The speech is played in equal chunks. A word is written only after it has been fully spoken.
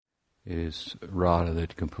It is Radha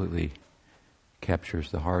that completely captures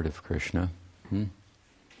the heart of Krishna, so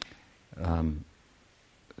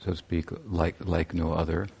to speak, like no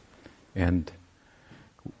other. And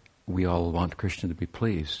we all want Krishna to be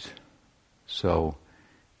pleased. So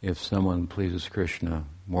if someone pleases Krishna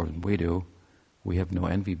more than we do, we have no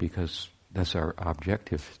envy, because that's our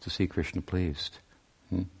objective, to see Krishna pleased.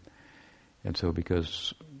 And so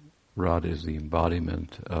because Radha is the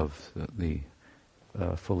embodiment of the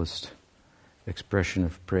fullest expression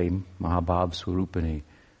of prem, Mahabhav Swarupani,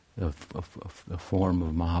 a form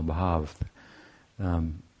of Mahabhav,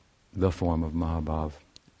 the form of Mahabhav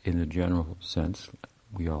in the general sense,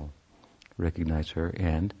 we all recognize her,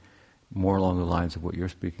 and more along the lines of what you're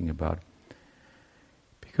speaking about,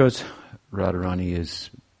 because Radharani is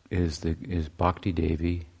Bhakti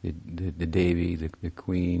Devi, the Devi, the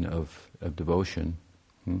queen of devotion.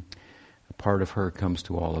 A part of her comes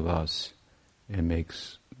to all of us and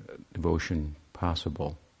makes devotion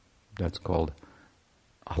possible. That's called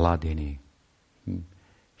Ahladini.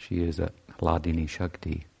 She is a Ahladini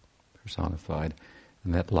Shakti personified,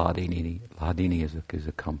 and that Ahladini is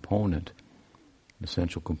a component, an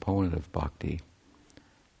essential component of bhakti.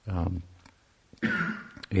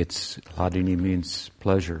 Ahladini means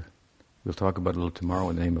pleasure. We'll talk about it a little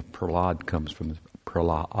tomorrow. The name of Prahlad comes from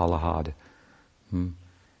Alahad.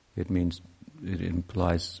 It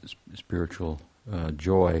implies spiritual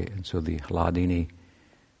joy, and so the Ahladini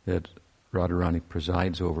that Radharani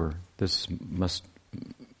presides over, this must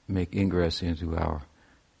make ingress into our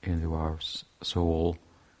soul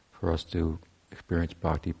for us to experience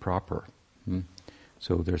bhakti proper.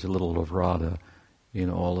 So there's a little of Radha in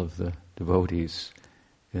all of the devotees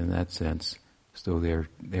in that sense. So they're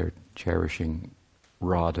cherishing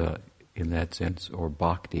Radha in that sense, or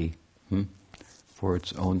bhakti, for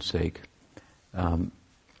its own sake.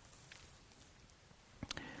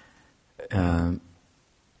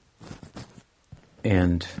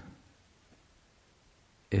 And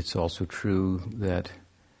it's also true that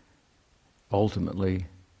ultimately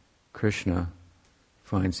Krishna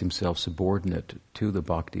finds himself subordinate to the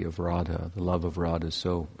bhakti of Radha. The love of Radha is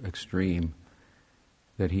so extreme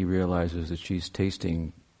that he realizes that she's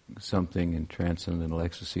tasting something in transcendental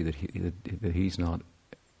ecstasy that he's not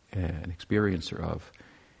an experiencer of.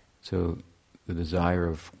 So the desire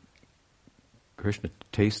of Krishna to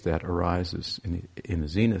taste that arises in the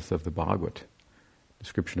zenith of the Bhagavad,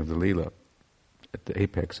 description of the Leela, at the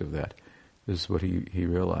apex of that. This is what he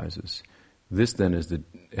realizes. This then is the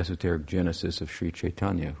esoteric genesis of Sri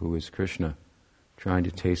Chaitanya, who is Krishna trying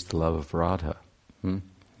to taste the love of Radha,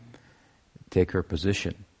 take her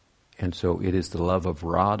position. And so it is the love of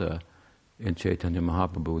Radha in Chaitanya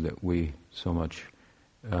Mahaprabhu that we so much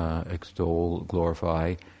extol,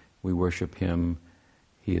 glorify. We worship him.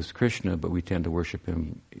 He is Krishna, but we tend to worship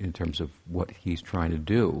him in terms of what he's trying to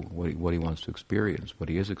do, what he wants to experience, what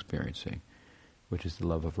he is experiencing, which is the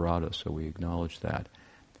love of Radha. So we acknowledge that.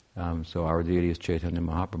 So our deity is Chaitanya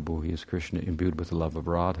Mahaprabhu. He is Krishna imbued with the love of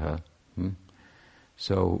Radha.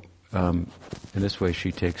 So in this way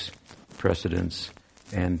she takes precedence,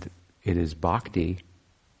 and it is bhakti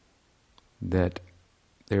that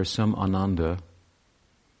there's some ananda.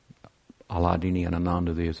 Ahladini and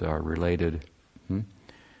Ananda, these are related.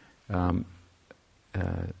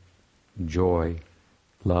 Joy,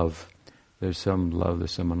 love. There's some love,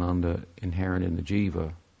 there's some ananda inherent in the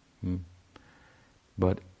jiva.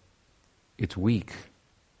 But it's weak.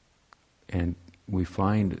 And we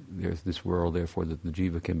find there's this world, therefore, that the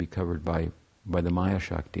jiva can be covered by the Maya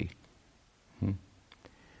Shakti.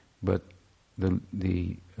 But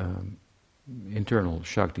the internal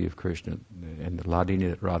Shakti of Krishna and the Ahladini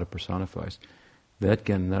that Radha personifies, that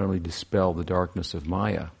can not only dispel the darkness of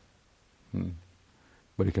Maya,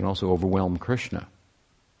 but it can also overwhelm Krishna.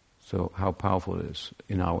 So how powerful it is.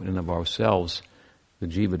 In and of ourselves, the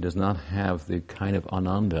jiva does not have the kind of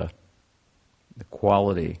ananda, the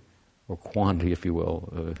quality or quantity, if you will,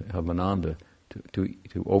 of ananda to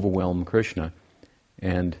overwhelm Krishna.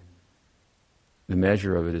 And the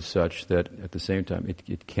measure of it is such that at the same time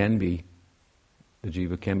it can be, the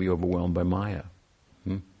jiva can be overwhelmed by Maya.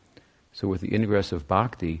 So with the ingress of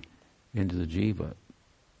bhakti into the jiva,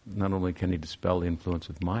 not only can he dispel the influence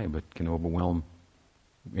of Maya, but can overwhelm,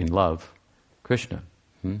 in love, Krishna.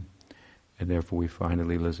 And therefore we find the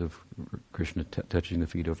Leelas of Krishna touching the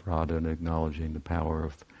feet of Radha and acknowledging the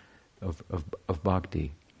power of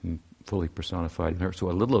bhakti, fully personified in her.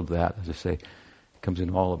 So a little of that, as I say, comes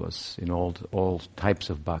in all of us, in all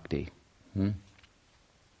types of bhakti.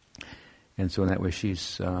 And so in that way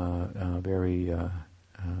she's very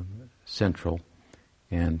central,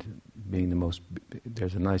 and being the most,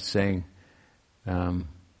 there's a nice saying,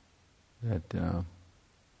 that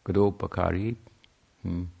Gadopakari,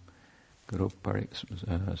 Gadopakari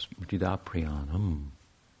Smritida Priyanam,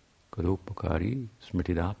 Gadopakari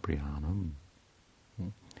Smritida Priyanam.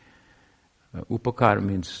 Upakara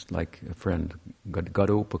means like a friend,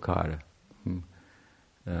 Gadopakara.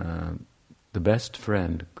 The best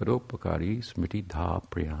friend, Gadopakari Smritida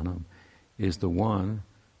Priyanam, is the one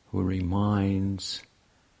who reminds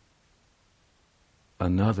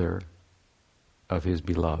another of his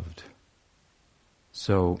beloved.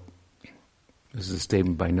 So, this is a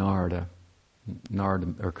statement by Narada.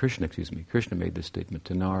 Krishna made this statement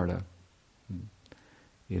to Narada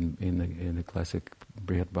in the classic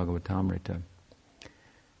Brihat Bhagavatamrita.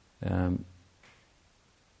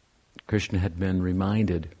 Krishna had been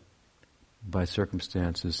reminded by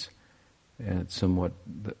circumstances, and to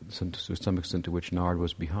some extent to which Narada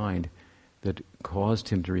was behind, that caused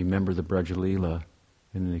him to remember the Brajalila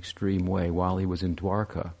in an extreme way while he was in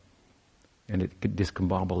Dwarka, and it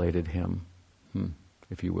discombobulated him,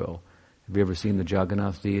 if you will. Have you ever seen the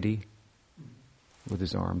Jagannath deity with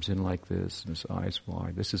his arms in like this and his eyes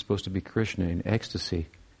wide? This is supposed to be Krishna in ecstasy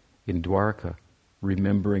in Dwarka,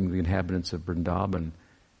 remembering the inhabitants of Vrindavan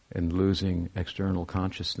and losing external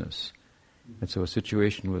consciousness. And so a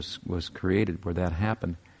situation was created where that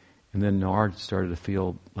happened, and then Narada started to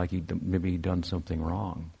feel like maybe he'd done something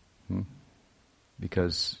wrong,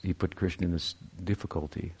 because he put Krishna in this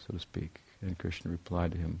difficulty, so to speak. And Krishna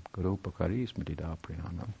replied to him, Gadopakari Smritida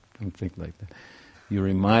Priyanam. Don't think like that. You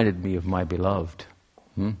reminded me of my beloved.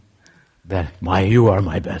 You are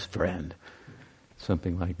my best friend.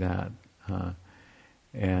 Something like that.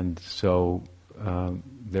 And so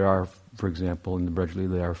there are, for example, in the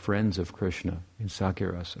Brajalila, there are friends of Krishna in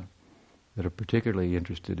Sakyarasa that are particularly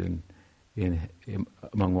interested in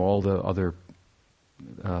among all the other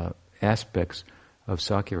aspects of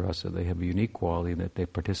Sakyarasa, they have a unique quality in that they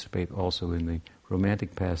participate also in the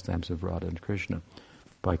romantic pastimes of Radha and Krishna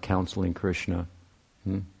by counseling Krishna,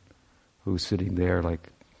 who's sitting there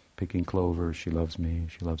like picking clover. She loves me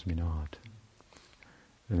not.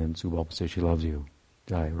 And then Subal will say, she loves you.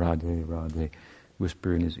 Jai, Radhe, Radhe.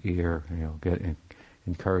 Whisper in his ear, get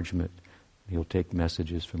encouragement. He'll take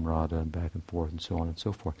messages from Radha and back and forth and so on and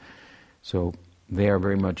so forth. So they are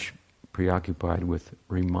very much preoccupied with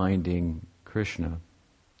reminding Krishna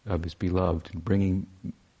of his beloved, and bringing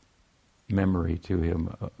memory to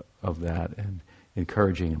him of that and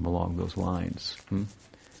encouraging him along those lines.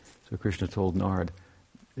 So Krishna told Narada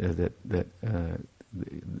that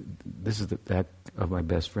this is the act of my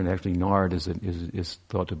best friend. Actually, Narada is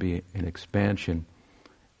thought to be an expansion,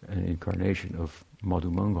 an incarnation of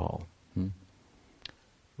Madhumangal.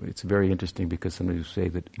 It's very interesting because somebody will say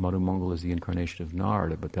that Madhumangal is the incarnation of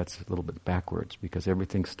Narada, but that's a little bit backwards because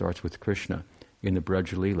everything starts with Krishna in the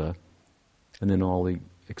Brajalila, and then all the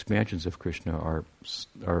expansions of Krishna are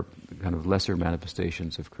kind of lesser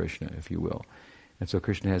manifestations of Krishna, if you will. And so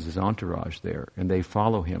Krishna has his entourage there, and they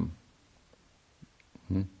follow him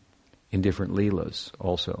in different leelas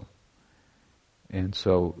also. And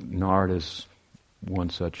so Narada is one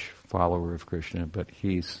such follower of Krishna, but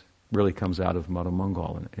he's really comes out of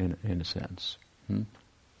Madhumangal in a sense. In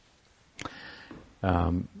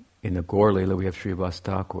the Gaur Leela we have Srivas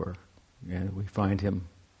Thakur, and we find him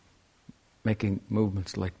making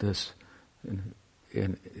movements like this, and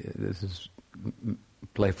this is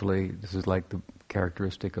playfully, this is like the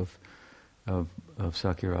characteristic of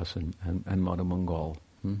Sakyarasa and Madhumangal.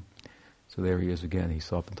 So there he is again. He's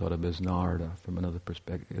often thought of as Narada from another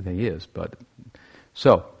perspective, and he is. But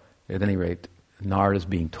so, at any rate, Narada is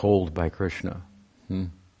being told by Krishna.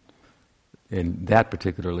 In that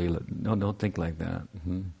particular Leela, no, don't think like that.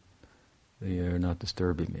 They are not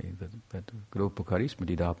disturbing me. That Gadopakari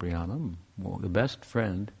Smritida Priyanam, the best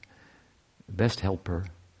friend, the best helper.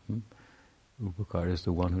 Upakara is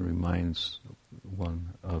the one who reminds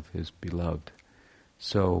one of his beloved.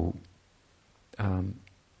 So, that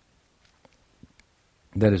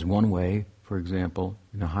is one way, for example,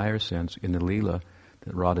 in a higher sense, in the Leela,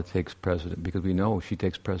 that Radha takes precedence, because we know she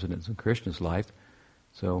takes precedence in Krishna's life.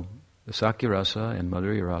 So, the Sakya Rasa and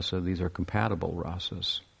Madhurya Rasa, these are compatible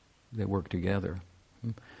rasas. They work together.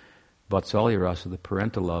 Vatsalya Rasa, the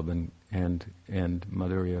parental love, and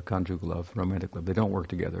Madhurya, conjugal love, romantic love, they don't work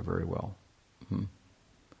together very well.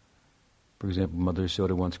 For example, Mother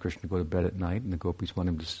Yashoda wants Krishna to go to bed at night, and the gopis want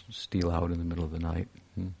him to steal out in the middle of the night.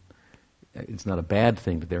 It's not a bad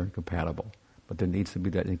thing that they're incompatible, but there needs to be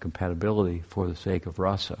that incompatibility for the sake of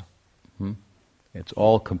rasa. It's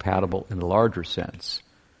all compatible in a larger sense.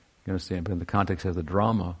 You understand? But in the context of the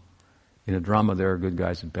drama, in a drama there are good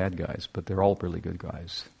guys and bad guys, but they're all really good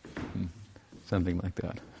guys. Something like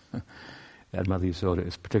that. that Mother Yasoda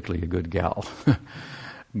is particularly a good gal.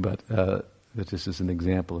 But this is an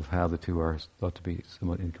example of how the two are thought to be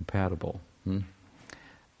somewhat incompatible.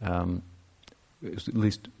 At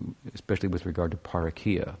least, especially with regard to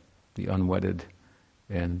parakya, the unwedded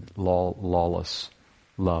and lawless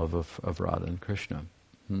love of Radha and Krishna.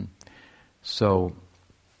 So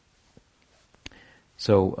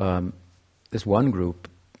this one group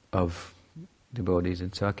of devotees in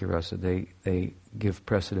Sakyarasa, they give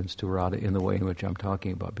precedence to Radha in the way in which I'm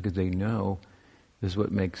talking about, because they know this is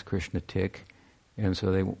what makes Krishna tick, and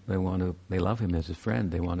so they love him as a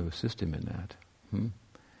friend. They want to assist him in that.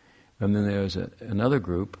 And then there's another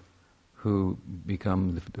group who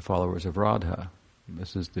become the followers of Radha.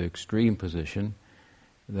 This is the extreme position.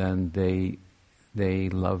 Then they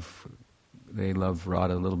love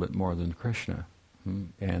Radha a little bit more than Krishna,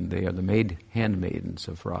 and they are the handmaidens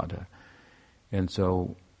of Radha. And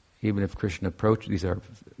so, even if Krishna approaches, these are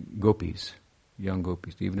gopis, young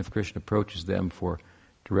gopis. Even if Krishna approaches them for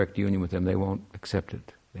direct union with them, they won't accept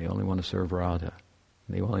it. They only want to serve Radha.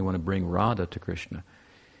 They only want to bring Radha to Krishna,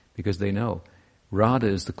 because they know Radha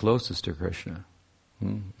is the closest to Krishna.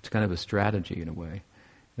 It's kind of a strategy in a way.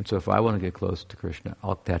 And so if I want to get close to Krishna,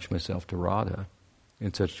 I'll attach myself to Radha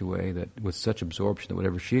in such a way that, with such absorption, that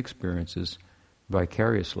whatever she experiences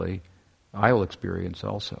vicariously, I will experience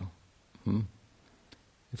also.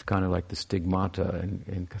 It's kind of like the stigmata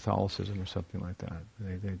in Catholicism or something like that.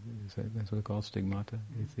 That's what they call stigmata.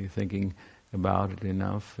 If you're thinking about it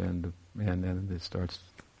enough, and then it starts to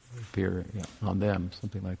appear on them,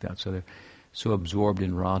 something like that. So they're so absorbed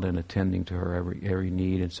in Radha and attending to her every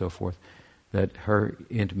need and so forth, that her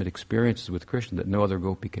intimate experiences with Krishna, that no other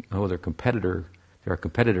gopi, no other competitor, there are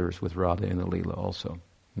competitors with Radha in the Leela also.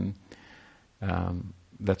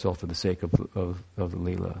 That's all for the sake of the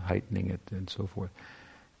Leela, heightening it and so forth.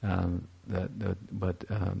 But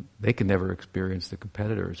they can never experience the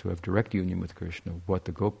competitors who have direct union with Krishna, what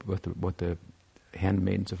the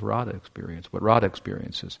handmaidens of Radha experience, what Radha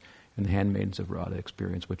experiences, and the handmaidens of Radha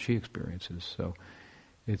experience what she experiences. So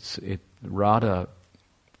Radha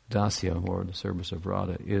Dasya, or the service of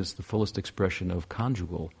Radha, is the fullest expression of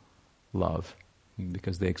conjugal love,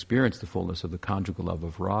 because they experience the fullness of the conjugal love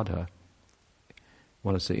of Radha. I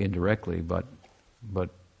want to say indirectly, but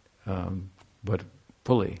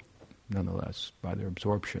fully, nonetheless, by their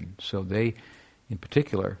absorption. So they, in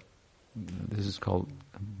particular, this is called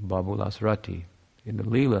Babulasrati. In the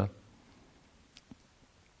Leela,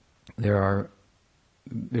 there's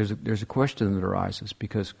a question that arises,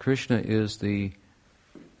 because Krishna is the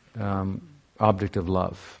object of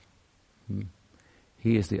love.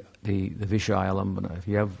 He is the Vishaya Lambana. If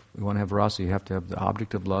you want to have rasa, you have to have the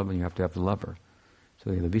object of love and you have to have the lover. So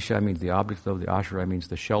the Vishaya means the object of love, the Ashraya means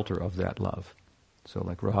the shelter of that love. So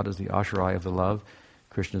like Radha is the Ashraya of the love,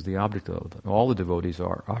 Krishna is the object of love. All the devotees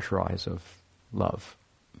are Ashrayas of love,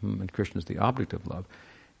 and Krishna is the object of love.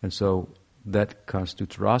 And so that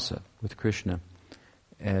constitutes rasa with Krishna,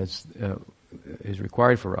 as is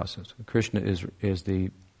required for rasa. So Krishna is the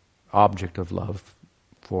object of love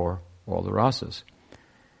for all the rasas.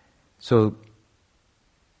 So,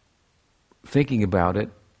 thinking about it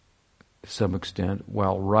to some extent,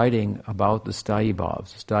 while writing about the sthayi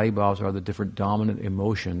bhavs are the different dominant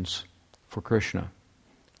emotions for Krishna,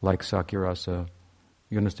 like Sakyarasa,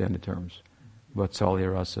 you understand the terms,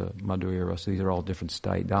 Vatsalya rasa, Madhurya rasa, these are all different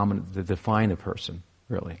sthayi, dominant, that define a person,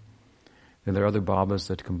 really. And there are other bhavas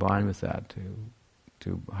that combine with that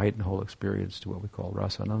to heighten whole experience to what we call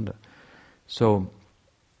rasananda. So,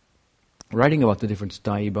 writing about the different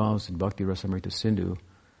sthayi bhavas in Bhakti Rasamrita Sindhu,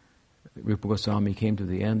 Rupa Goswami came to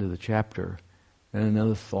the end of the chapter, and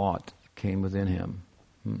another thought came within him.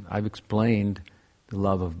 I've explained the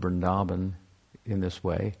love of Vrindavan in this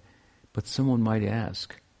way, but someone might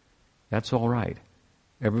ask, that's all right.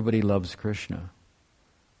 Everybody loves Krishna,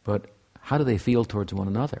 but how do they feel towards one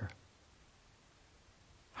another?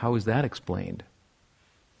 How is that explained?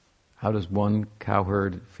 How does one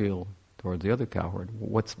cowherd feel towards the other cowherd?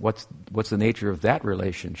 What's the nature of that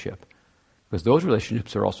relationship? Because those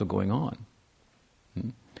relationships are also going on.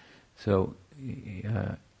 So he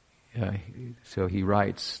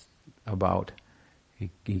writes about,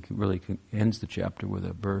 he really ends the chapter with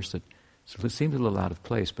a verse that seems a little out of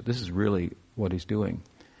place, but this is really what he's doing.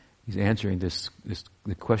 He's answering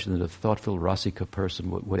the question that a thoughtful Rasika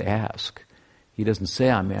person would ask. He doesn't say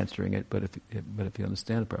I'm answering it, but if you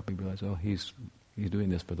understand it properly, you realize, he's doing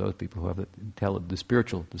this for those people who have the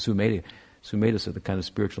spiritual, the Sumedhas are the kind of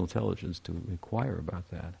spiritual intelligence to inquire about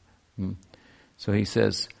that. So he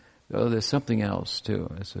says, there's something else too,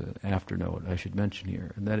 as an afternote I should mention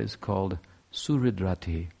here, and that is called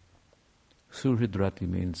Suridrati. Suridrati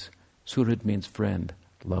means Suhrid means friend,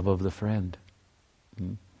 love of the friend.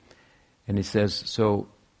 Hmm? And he says, so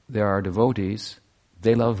there are devotees,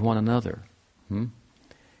 they love one another. Hmm?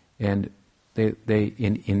 And they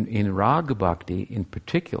in Raga Bhakti in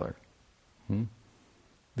particular,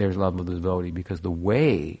 there's love of the devotee, because the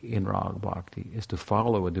way in Raga Bhakti is to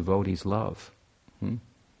follow a devotee's love.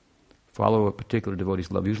 Follow a particular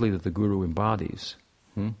devotee's love, usually that the Guru embodies.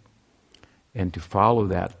 And to follow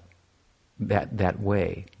that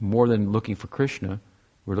way, more than looking for Krishna,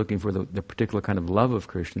 we're looking for the particular kind of love of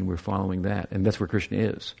Krishna, and we're following that. And that's where Krishna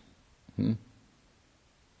is.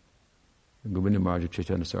 Govinda Maharaj of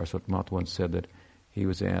Chaitanya Saraswati Mata once said that he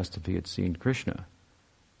was asked if he had seen Krishna.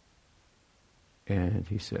 And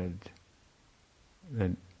he said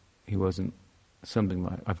that he wasn't, something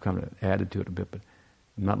like, I've kind of added to it a bit, but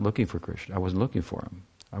I'm not looking for Krishna. I wasn't looking for him.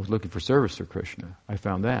 I was looking for service for Krishna. I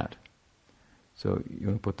found that. So you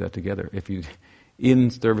want to put that together. If you, in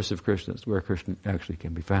service of Krishna, is where Krishna actually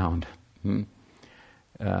can be found.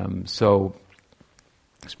 So,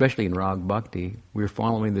 especially in Rag Bhakti, we're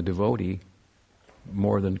following the devotee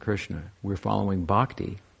more than Krishna. We're following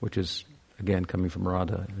Bhakti, which is, again, coming from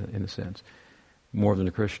Radha in a sense, more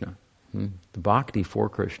than Krishna. The Bhakti for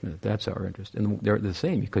Krishna, that's our interest. And they're the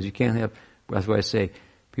same, because you can't have, that's why I say,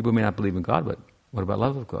 people may not believe in God, but what about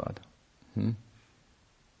love of God? And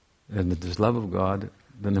if there's love of God,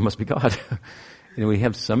 then there must be God. We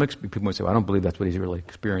have some people might say, well, I don't believe that's what he's really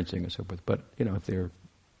experiencing and so forth. But, if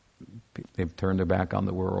they've turned their back on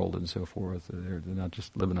the world and so forth, they're not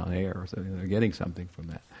just living on air, so they're getting something from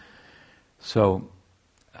that. So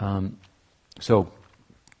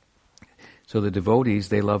the devotees,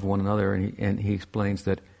 they love one another, and he explains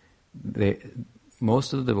that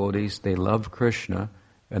most of the devotees, they love Krishna,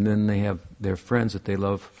 and then they have their friends that they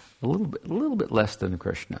love a little bit less than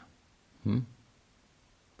Krishna.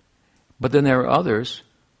 But then there are others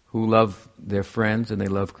who love their friends and they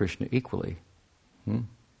love Krishna equally.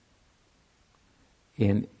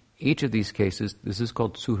 In each of these cases, this is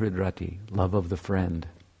called Suhridrati, love of the friend.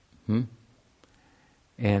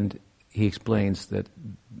 And he explains that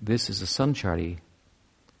this is a sanchari.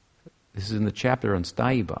 This is in the chapter on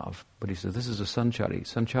Sthayi Bhav, but he says this is a sanchari.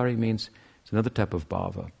 Sanchari means it's another type of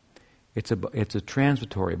bhava. It's a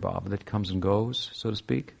transitory bhava that comes and goes, so to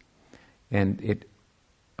speak, and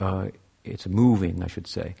it's moving, I should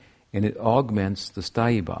say, and it augments the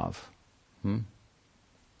Sthayi Bhav,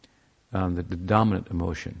 the dominant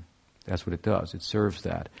emotion. That's what it does. It serves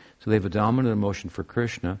that. So they have a dominant emotion for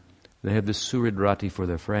Krishna. They have this Suhridrati for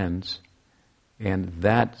their friends, and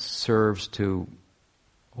that serves to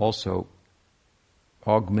also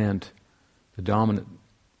augment the dominant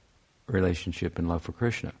relationship and love for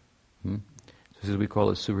Krishna. So this is, we call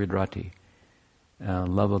it Suhridrati,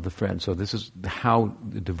 love of the friend. So this is how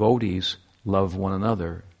the devotees love one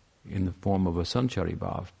another in the form of a sanchari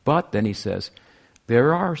bhav. But then he says,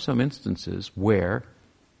 there are some instances where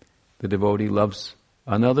the devotee loves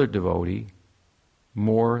another devotee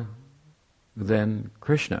more than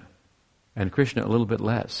Krishna, and Krishna a little bit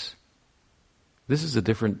less. This is a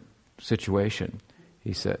different situation,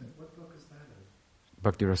 he said. What book is that in?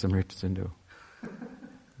 Bhakti Rasamrita Sindhu.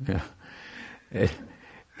 Yeah.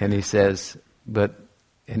 And he says,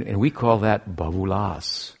 and we call that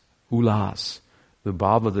bhavulas, ulas. The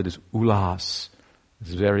bhava that is ulas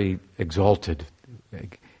is very exalted.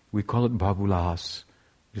 We call it bhavulas,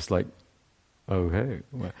 just like, oh hey.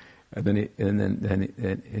 And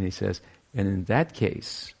then he says, and in that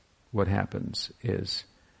case, what happens is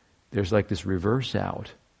there's like this reverse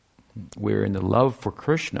out, where in the love for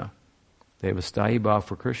Krishna, they have a Sthayi Bhav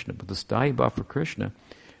for Krishna, but the Sthayi Bhav for Krishna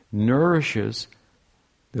nourishes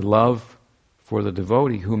the love for the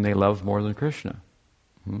devotee whom they love more than Krishna.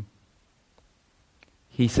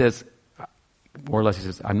 He says, more or less he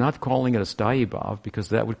says, I'm not calling it a Sthayi Bhav because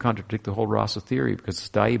that would contradict the whole rasa theory, because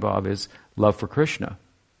Sthayi Bhav is love for Krishna,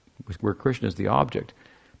 where Krishna is the object.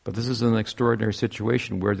 But this is an extraordinary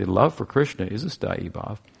situation where the love for Krishna is a Sthayi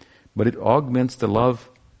Bhav, but it augments the love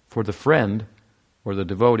for the friend or the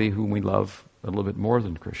devotee whom we love a little bit more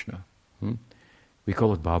than Krishna. We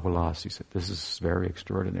call it bhavulas. He said, this is very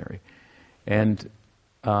extraordinary. And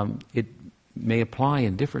it may apply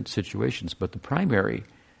in different situations, but the primary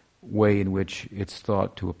way in which it's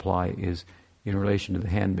thought to apply is in relation to the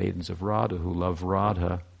handmaidens of Radha who love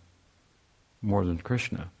Radha more than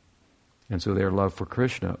Krishna. And so their love for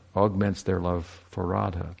Krishna augments their love for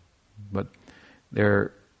Radha. But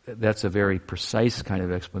that's a very precise kind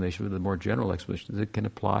of explanation. With a more general explanation, it can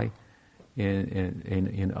apply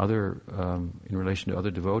in other in relation to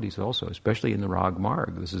other devotees also, especially in the Rag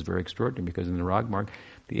Marg. This is very extraordinary because in the Rag Marg,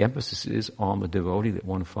 the emphasis is on the devotee that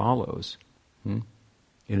one follows, and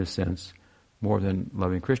in a sense, more than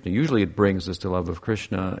loving Krishna. Usually it brings us to love of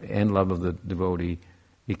Krishna and love of the devotee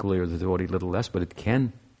equally, or the devotee a little less, but it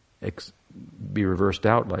can be reversed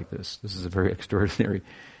out like this. This is a very extraordinary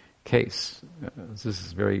case. This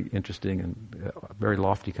is very interesting and very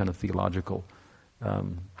lofty kind of theological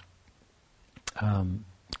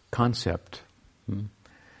concept.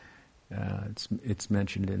 It's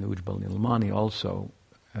mentioned in Ujjbal Nilamani also,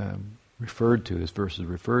 referred to, this verse is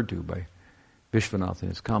referred to by Vishwanath in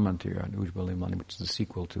his commentary on Ujjbal Nilamani, which is the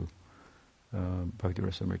sequel to Bhakti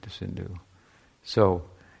Rasamrita Sindhu. So,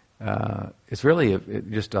 it's really,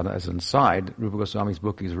 just as an aside, Rupa Goswami's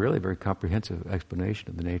book is really a very comprehensive explanation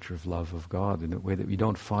of the nature of love of God in a way that you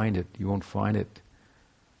won't find it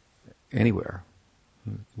anywhere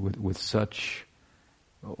with such,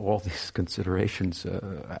 all these considerations.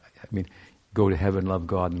 I mean, go to heaven, love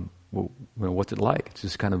God, and what's it like? It's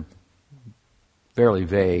just kind of fairly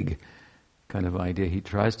vague kind of idea. He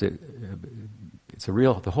tries to,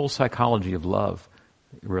 the whole psychology of love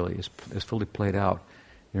really is fully played out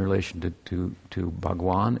in relation to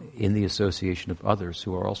Bhagwan in the association of others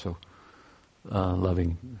who are also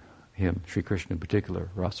loving him, Sri Krishna in particular,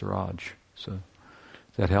 Rasaraj. So,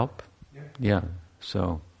 does that help? Yeah. Yeah.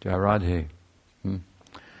 So, Jai Radhe.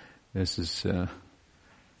 This is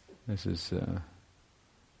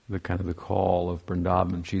the kind of the call of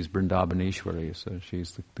Vrindavan. She's Vrindavaneshwari, so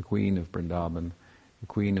she's the queen of Vrindavan, the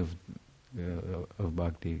queen of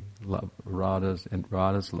bhakti, love, Radha's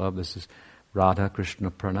love. This is Radha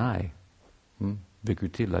Krishna Pranay.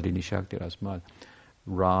 Vikruti Ladini Shakti Rasmad.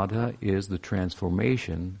 Radha is the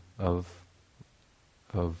transformation of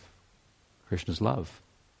Krishna's love.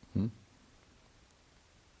 The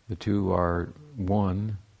two are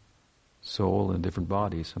one soul in different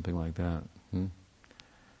bodies, something like that.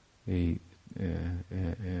 This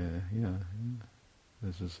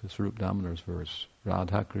is Swarup Damodar's verse.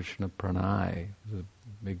 Radha Krishna Pranay. It's a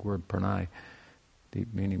big word, Pranay. The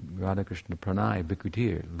meaning Radha Krishna Pranay,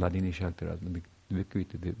 Vikruti, Ladini Shakti Rasmad.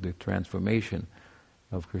 The transformation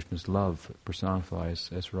of Krishna's love personifies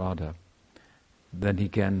as Radha. Then he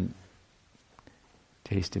can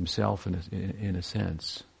taste himself in a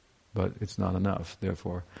sense, but it's not enough.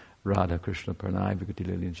 Therefore, Radha Krishna Pranay Vikruti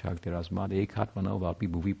Ladini Shakti Rasmad Ekatmano Vapi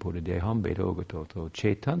Bhuvi Purudeham Vedogato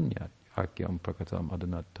Chaitanya Akyam Prakatam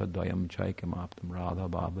Adanat Tadayam Chaikam Aptam Radha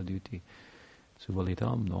Bhava Duti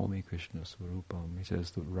Suvalitam Nomi Krishna Swarupam. He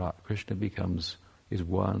says that Krishna is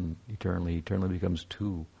one eternally becomes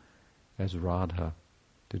two as Radha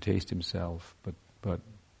to taste himself, but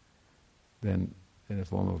then in the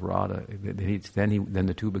form of Radha, then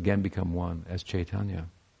the two again become one as Chaitanya.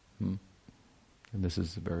 And this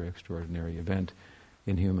is a very extraordinary event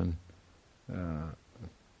in human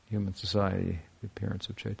society, the appearance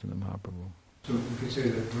of Chaitanya Mahaprabhu. So we could say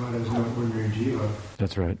that Radha is not ordinary jiva.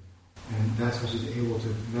 That's right. And that's how she's able to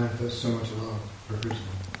manifest so much love for Krishna.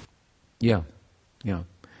 Yeah.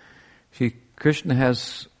 See, Krishna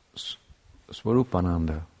has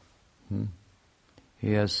Swarupananda.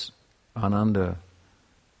 He has Ananda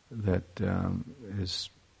that is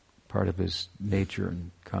part of his nature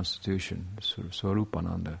and constitution, sort of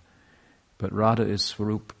Swarupananda. But Radha is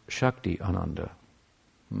Swarup Shakti Ananda.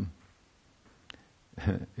 And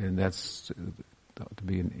that's to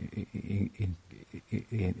be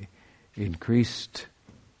increased.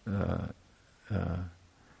 How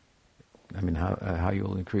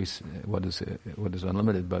you'll increase what is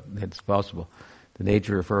unlimited, but it's possible. The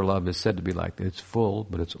nature of her love is said to be like that. It's full,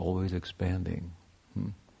 but it's always expanding.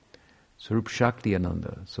 Swarup Shakti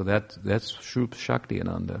Ananda. So that's Swarup Shakti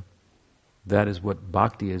Ananda. That is what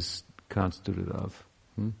bhakti is constituted of.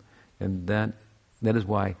 And that is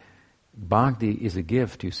why bhakti is a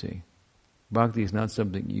gift, you see. Bhakti is not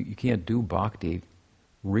something, you can't do bhakti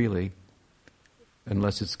really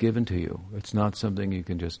unless it's given to you. It's not something you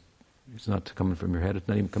can just, it's not coming from your head, it's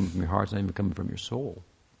not even coming from your heart, it's not even coming from your soul.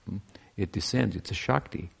 It descends, it's a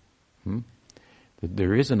Shakti.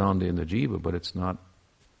 There is an Ananda in the jiva, but it's not,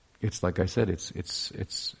 it's like I said, it's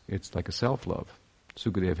like a self-love.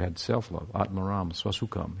 Sukadev had self-love, Atmaram,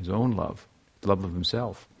 Swasukam, his own love, the love of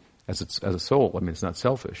himself, as a soul. I mean, it's not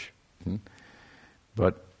selfish.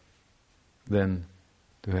 But then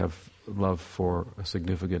to have love for a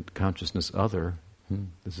significant consciousness other,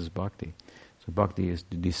 this is bhakti. So bhakti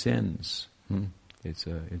descends. It's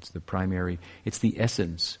the primary, it's the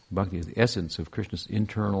essence. Bhakti is the essence of Krishna's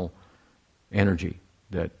internal energy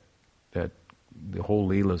that the whole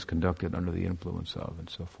Leela is conducted under the influence of, and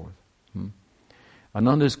so forth.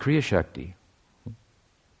 Ananda is Kriya Shakti.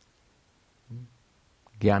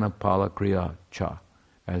 Jnana Pala Kriya Cha,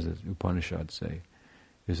 as the Upanishads say.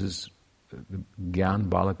 This is the Gyan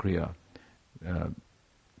Bala Kriya.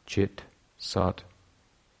 Chit, Sat,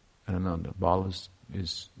 and Ananda. Bal is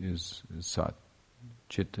Sat.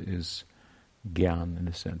 Chit is Gyan in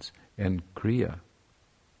a sense. And Kriya,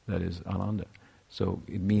 that is Ananda. So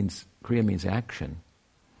it means, Kriya means action.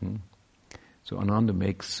 So Ananda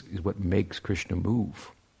is what makes Krishna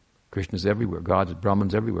move. Krishna's everywhere.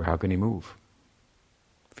 Brahman's everywhere. How can he move?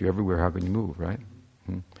 If you're everywhere, how can you move, right?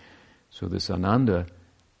 So this Ananda,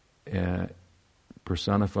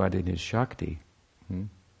 personified in his Shakti,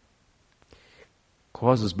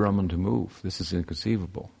 causes Brahman to move. This is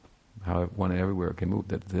inconceivable. How one everywhere can move.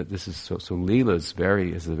 That this is so. So Leela is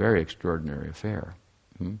a very extraordinary affair.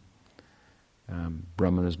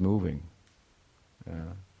 Brahman is moving,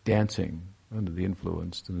 dancing under the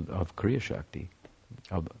influence of Kriya Shakti,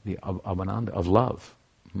 of Ananda, of love.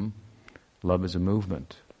 Love is a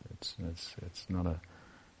movement. It's not a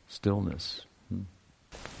stillness. I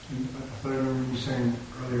thought I remember you saying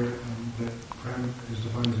earlier that prem is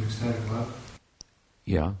defined as ecstatic love.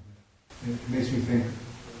 Yeah. It makes me think,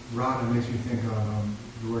 Radha makes me think of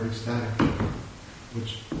the word ecstatic,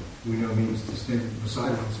 which we know means to stand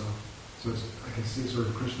beside oneself. So I can see sort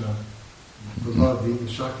of Krishna, the love, the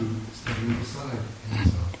Shakti, standing beside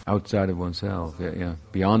himself. Outside of oneself, yeah.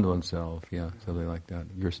 Beyond oneself, something like that.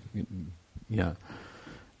 Yeah,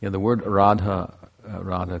 the word Radha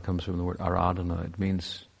comes from the word Aradhana. It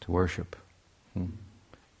means to worship.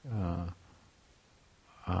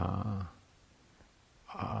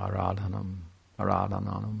 Aradhanam,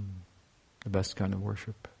 the best kind of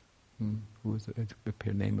worship.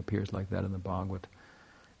 Her name appears like that in the Bhagavad.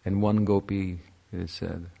 And one gopi, it is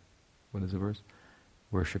said, what is the verse?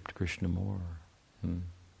 Worshipped Krishna more.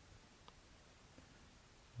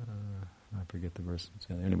 I forget the verse.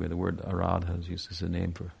 Anyway, the word Aradha is used as a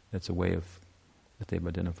name for, it's a way of, that they've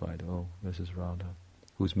identified, oh, this is Radha,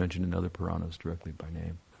 who's mentioned in other Puranas directly by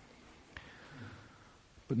name.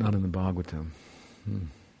 But not in the Bhagavatam,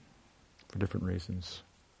 for different reasons.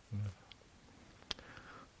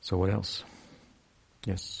 So what else?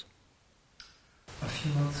 Yes? A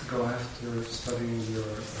few months ago, after studying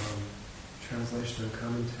your translation and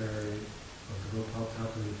commentary of the Gopal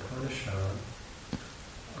Tapani Upanishad,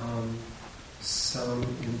 some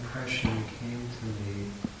impression came to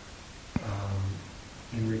me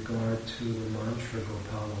in regard to the mantra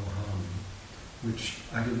Gopaloham, which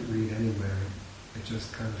I didn't read anywhere. It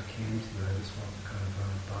just kind of came to me. I just wanted to kind of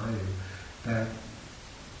run it by you. That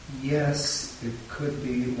yes, it could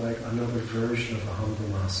be like another version of Aham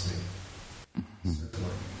Brahmasmi.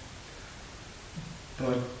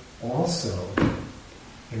 But also,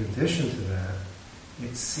 in addition to that,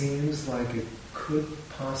 it seems like it could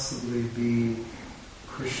possibly be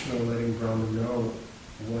Krishna letting Brahma know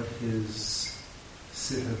what his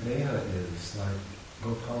Siddhadeha is, like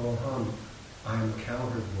Gopaloham, I'm a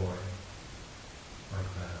cowherd boy, like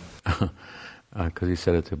that. Because he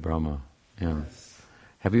said it to Brahma. Yeah. Yes.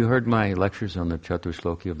 Have you heard my lectures on the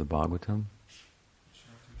Chaturshloki of the Bhagavatam?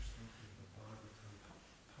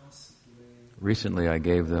 Recently I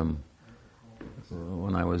gave them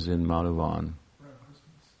when I was in Madhuvan,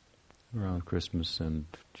 around Christmas and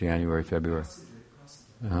January, February.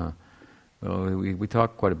 Well, we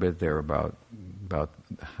talked quite a bit there about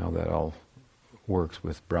how that all works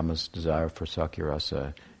with Brahma's desire for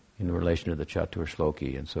Sakyarasa in relation to the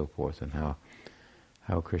Chaturshloki and so forth, and how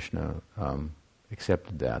Krishna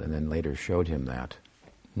accepted that and then later showed him that.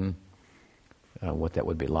 What that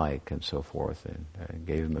would be like and so forth, and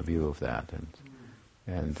gave him a view of that,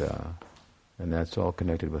 and that's all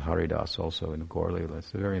connected with Haridas also in Gaur Leela.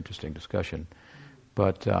 It's a very interesting discussion,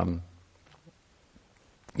 but I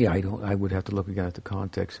would have to look again at the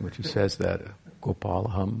context in which he says that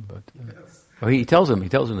Gopalaham, but he tells him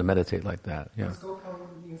to meditate like that. Yeah,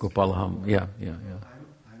 Gopalaham. Yeah.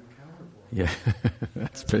 Yeah,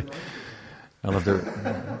 that's pretty. I'll have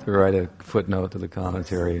to write a footnote to the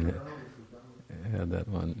commentary and had that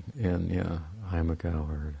one. And I'm a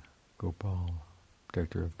cowherd, Gopal,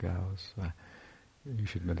 protector of cows. You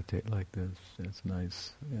should meditate like this. It's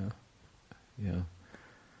nice. Yeah.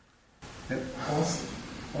 And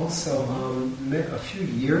also, a few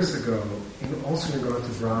years ago, also in regard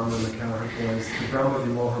to Brahma and the cowherd boys, the Brahma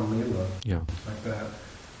Vimohan Leela, like that.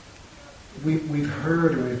 We've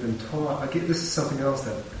heard and we've been taught. Again, this is something else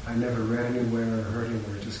that I never read anywhere or heard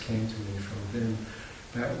anywhere. It just came to me from within.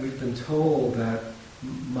 That we've been told that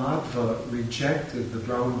Madhva rejected the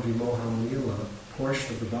Brahma Vimohan Leela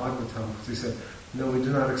portion of the Bhagavatam because he said, no, we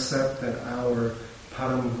do not accept that our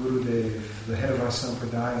Param Gurudev, the head of our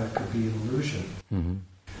Sampradaya, could be an illusion. Mm-hmm.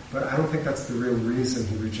 But I don't think that's the real reason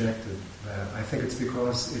he rejected that. I think it's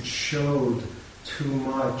because it showed too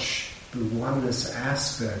much the oneness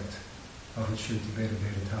aspect of Achinta Beta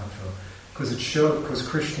Beta Tattva. Because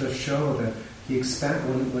Krishna showed that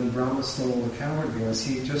when Brahma stole the cowherd boys,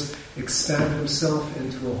 he just expanded himself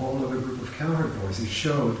into a whole other group of cowherd boys. He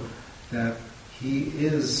showed that he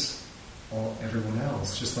is everyone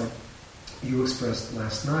else, just like you expressed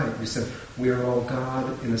last night. You said, we are all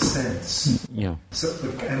God in a sense. Yeah.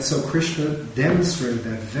 So Krishna demonstrated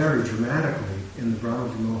that very dramatically in the Brahma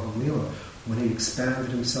Vimoha Lila, when he expanded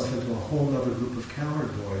himself into a whole other group of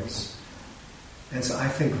cowherd boys. And so I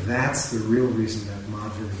think that's the real reason that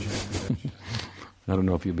Madhva rejected it. I don't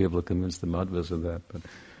know if you'll be able to convince the Madhvas of that,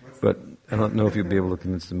 but I don't know if you'll be able to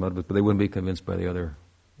convince the Madhvas, but they wouldn't be convinced by the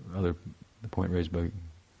point raised by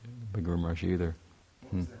Guru Maharaj either.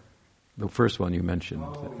 The first one you mentioned,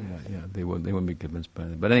 they wouldn't be convinced by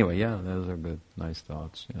that. But anyway, those are good, nice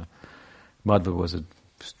thoughts. Yeah, Madhva was a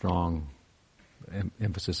strong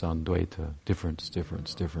emphasis on Dvaita, difference,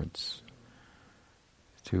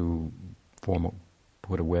 to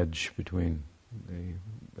put a wedge between the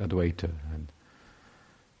Advaita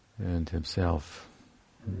and himself.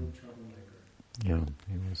 A real troublemaker. Yeah,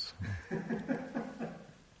 he was.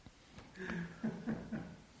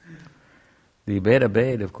 The Beda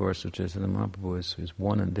Beda, of course, which is in the Mahaprabhu, is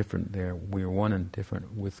one and different there. We are one and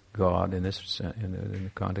different with God. In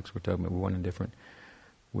the context we're talking about, we're one and different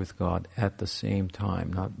with God at the same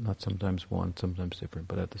time. Not sometimes one, sometimes different,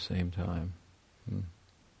 but at the same time.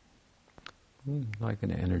 Like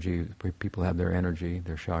an energy, people have their energy,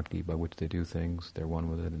 their Shakti by which they do things. They're one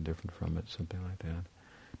with it and different from it, something like that.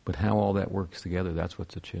 But how all that works together, that's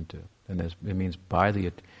what's Achinta. And it means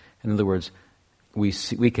in other words, we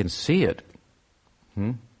can see it.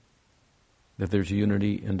 That there's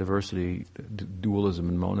unity and diversity, dualism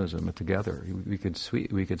and monism together. We could see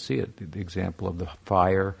it. The example of the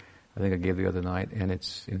fire, I think I gave the other night, and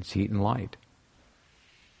it's heat and light.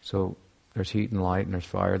 So there's heat and light, and there's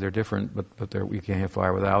fire. They're different, but we can't have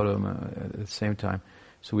fire without them at the same time.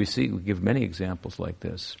 So we give many examples like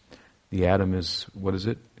this. The atom is, what is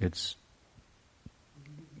it? It's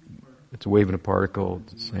a wave and a particle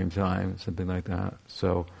at the same time, something like that.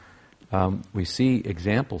 So we see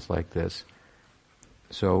examples like this.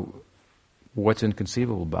 So what's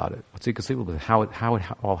inconceivable about it? What's inconceivable about it? How it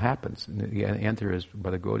all happens? And the answer is, by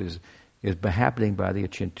the devotees, is happening by the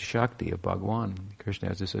Achinta Shakti of Bhagavan. Krishna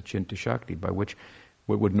has this Achinta Shakti by which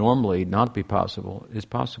what would normally not be possible is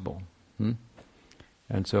possible.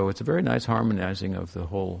 And so it's a very nice harmonizing of the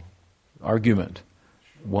whole argument.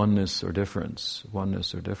 Oneness or difference.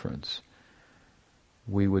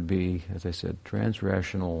 We would be, as I said,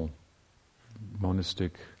 transrational,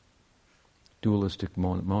 monistic, dualistic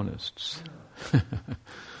monists.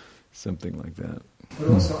 Something like that. But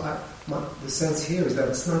also, the sense here is that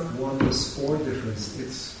it's not oneness or difference,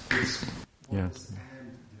 it's oneness and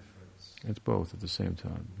difference. It's both at the same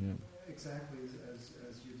time, yeah. Exactly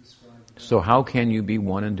as you described. So how can you be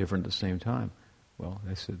one and different at the same time? Well,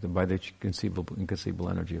 I said by the inconceivable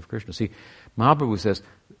energy of Krishna. See, Mahaprabhu says,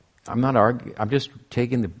 I'm not arguing, I'm just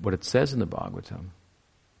taking what it says in the Bhagavatam.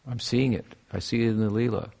 I'm seeing it. I see it in the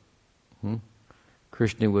Leela.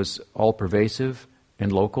 Krishna was all-pervasive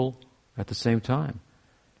and local at the same time.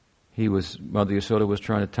 Mother Yasoda was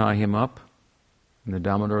trying to tie him up in the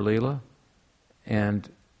Damodar Leela, and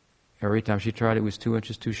every time she tried, it was 2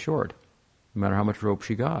 inches too short, no matter how much rope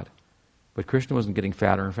she got. But Krishna wasn't getting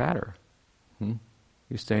fatter and fatter.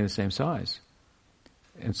 He was staying the same size.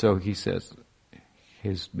 And so he says,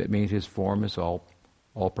 it means his form is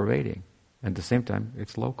all-pervading. And at the same time,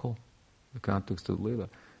 it's local, the context of the Leela.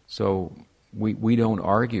 So we don't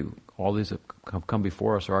argue. All these have come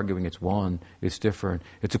before us arguing it's one, it's different,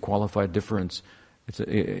 it's a qualified difference.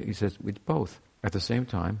 He says it's both at the same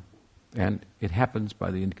time, and it happens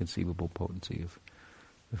by the inconceivable potency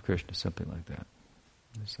of Krishna, something like that,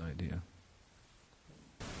 this idea.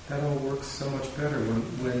 That all works so much better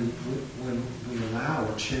when we allow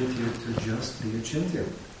Achintya to just be Achintya.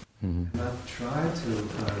 And not try to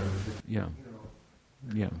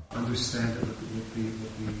understand it with the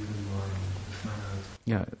human mind, the finite.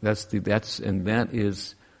 Yeah, that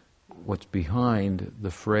is what's behind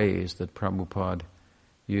the phrase that Prabhupada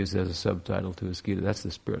used as a subtitle to his Gita. That's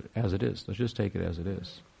the spirit, as it is. Let's just take it as it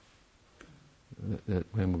is. And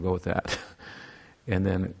we'll go with that. And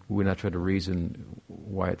then we're not trying to reason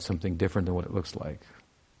why it's something different than what it looks like.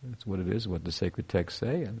 It's what it is, what the sacred texts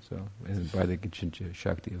say, and by the Achinta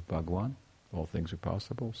Shakti of Bhagavan, all things are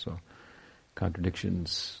possible. So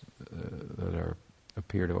contradictions that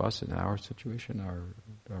appear to us in our situation are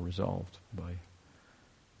resolved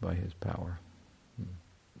by his power.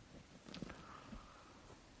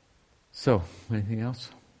 So, anything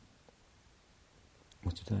else?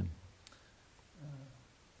 What's the time?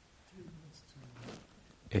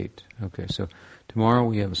 8. Okay, so tomorrow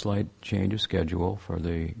we have a slight change of schedule for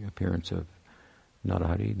the appearance of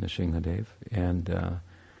Narahari Nrsimhadev, and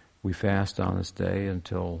we fast on this day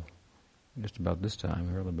until just about this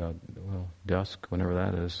time, or about, dusk, whenever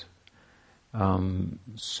that is.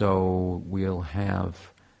 So we'll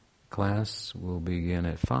have class will begin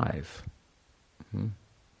at 5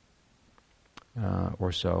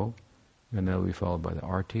 or so, and that'll be followed by the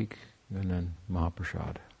Artik and then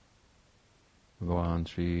Mahaprasad. Bhagavan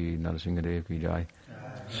Sri Nrsimhadev ki jai.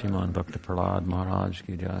 Shriman Bhakta Prahlad Maharaj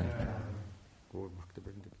ki jai.